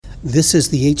This is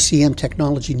the HCM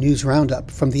Technology News Roundup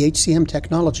from the HCM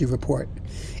Technology Report.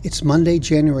 It's Monday,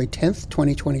 January 10th,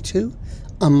 2022.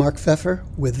 I'm Mark Pfeffer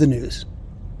with the news.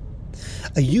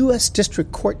 A U.S.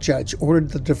 District Court judge ordered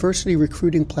the diversity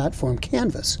recruiting platform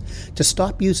Canvas to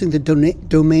stop using the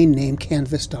domain name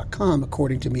canvas.com,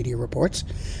 according to media reports.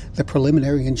 The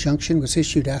preliminary injunction was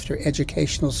issued after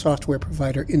educational software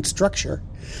provider Instructure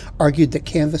argued that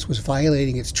Canvas was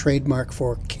violating its trademark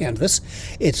for Canvas,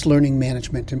 its learning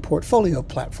management and portfolio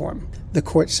platform. The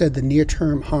court said the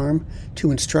near-term harm to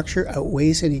Instructure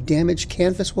outweighs any damage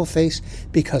Canvas will face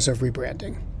because of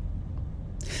rebranding.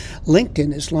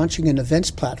 LinkedIn is launching an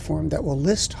events platform that will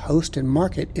list, host, and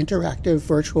market interactive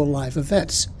virtual live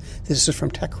events. This is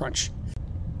from TechCrunch.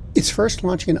 It's first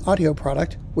launching an audio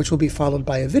product, which will be followed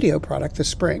by a video product this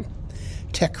spring.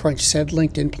 TechCrunch said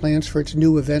LinkedIn plans for its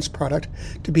new events product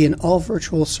to be an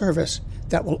all-virtual service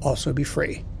that will also be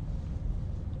free.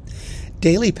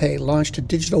 DailyPay launched a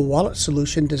digital wallet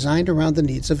solution designed around the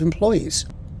needs of employees.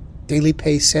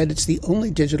 DailyPay said it's the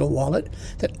only digital wallet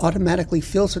that automatically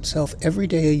fills itself every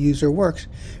day a user works,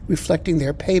 reflecting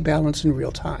their pay balance in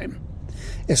real time.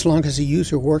 As long as a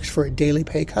user works for a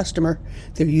DailyPay customer,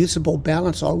 their usable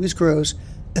balance always grows,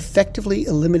 effectively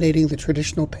eliminating the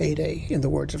traditional payday, in the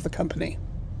words of the company.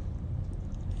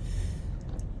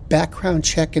 Background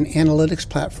check and analytics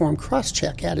platform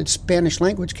Crosscheck added Spanish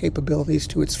language capabilities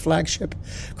to its flagship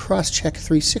Crosscheck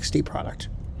 360 product.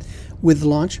 With the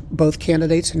launch, both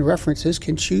candidates and references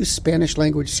can choose Spanish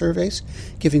language surveys,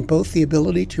 giving both the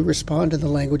ability to respond in the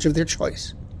language of their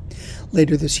choice.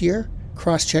 Later this year,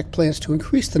 Crosscheck plans to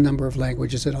increase the number of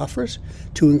languages it offers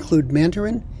to include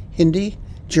Mandarin, Hindi,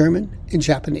 German, and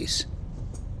Japanese.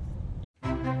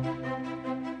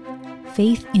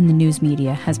 Faith in the news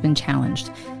media has been challenged,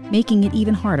 making it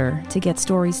even harder to get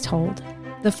stories told.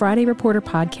 The Friday Reporter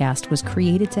podcast was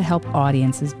created to help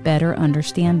audiences better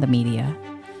understand the media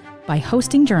by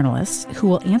hosting journalists who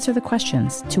will answer the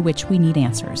questions to which we need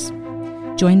answers.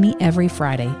 Join me every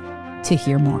Friday to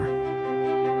hear more.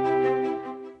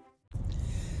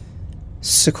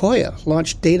 Sequoia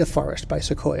launched Data Forest by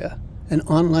Sequoia, an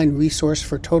online resource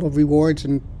for total rewards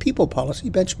and people policy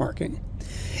benchmarking.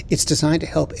 It's designed to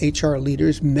help HR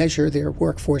leaders measure their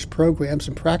workforce programs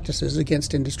and practices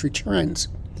against industry trends.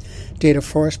 Data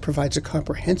Forest provides a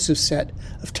comprehensive set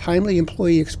of timely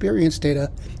employee experience data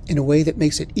in a way that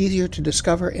makes it easier to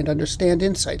discover and understand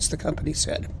insights, the company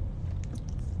said.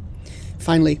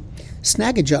 Finally,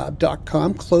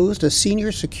 Snagajob.com closed a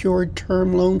senior secured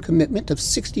term loan commitment of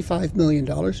 $65 million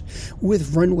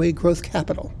with Runway Growth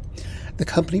Capital. The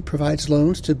company provides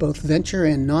loans to both venture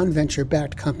and non-venture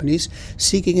backed companies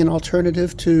seeking an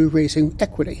alternative to raising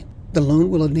equity. The loan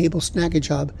will enable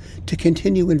Snagajob to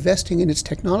continue investing in its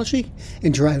technology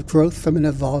and drive growth from an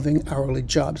evolving hourly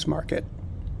jobs market.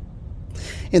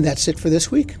 And that's it for this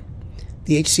week.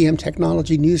 The HCM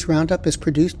Technology News Roundup is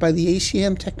produced by the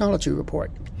HCM Technology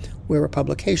Report. We're a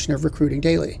publication of Recruiting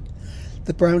Daily.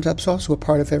 The Roundup's also a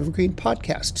part of Evergreen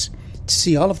Podcasts. To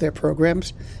see all of their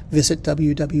programs, visit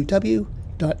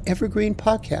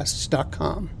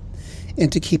www.evergreenpodcasts.com. And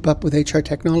to keep up with HR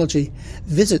technology,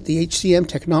 visit the HCM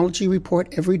Technology Report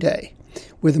every day.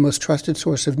 We're the most trusted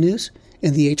source of news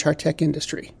in the HR tech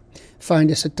industry.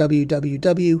 Find us at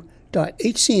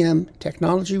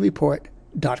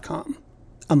www.hcmtechnologyreport.com.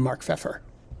 I'm Mark Pfeffer.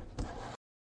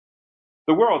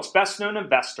 The world's best-known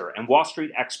investor and Wall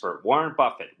Street expert Warren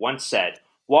Buffett once said,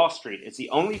 "Wall Street is the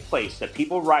only place that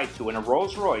people ride to in a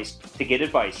Rolls-Royce to get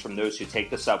advice from those who take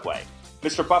the subway."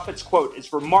 Mr. Buffett's quote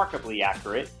is remarkably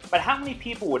accurate, but how many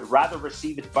people would rather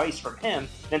receive advice from him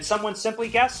than someone simply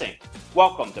guessing?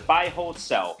 Welcome to Buy, Hold,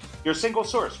 Sell, your single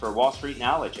source for Wall Street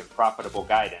knowledge and profitable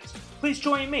guidance. Please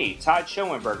join me, Todd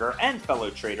Schoenberger, and fellow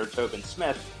trader Tobin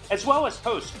Smith, as well as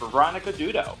host Veronica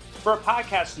Dudo, for a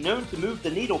podcast known to move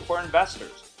the needle for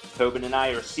investors. Tobin and I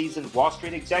are seasoned Wall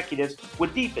Street executives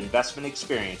with deep investment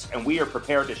experience, and we are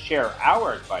prepared to share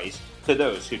our advice to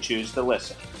those who choose to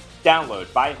listen.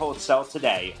 Download Buy, Hold, Sell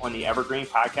today on the Evergreen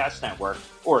Podcast Network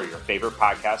or your favorite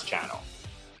podcast channel.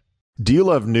 Do you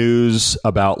love news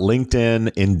about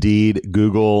LinkedIn, Indeed,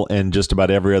 Google, and just about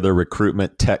every other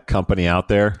recruitment tech company out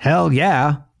there? Hell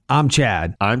yeah. I'm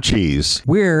Chad. I'm Cheese.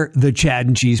 We're the Chad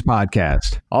and Cheese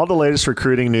Podcast. All the latest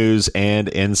recruiting news and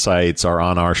insights are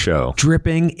on our show.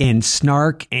 Dripping in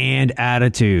snark and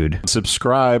attitude.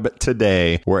 Subscribe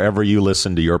today wherever you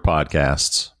listen to your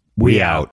podcasts. We out.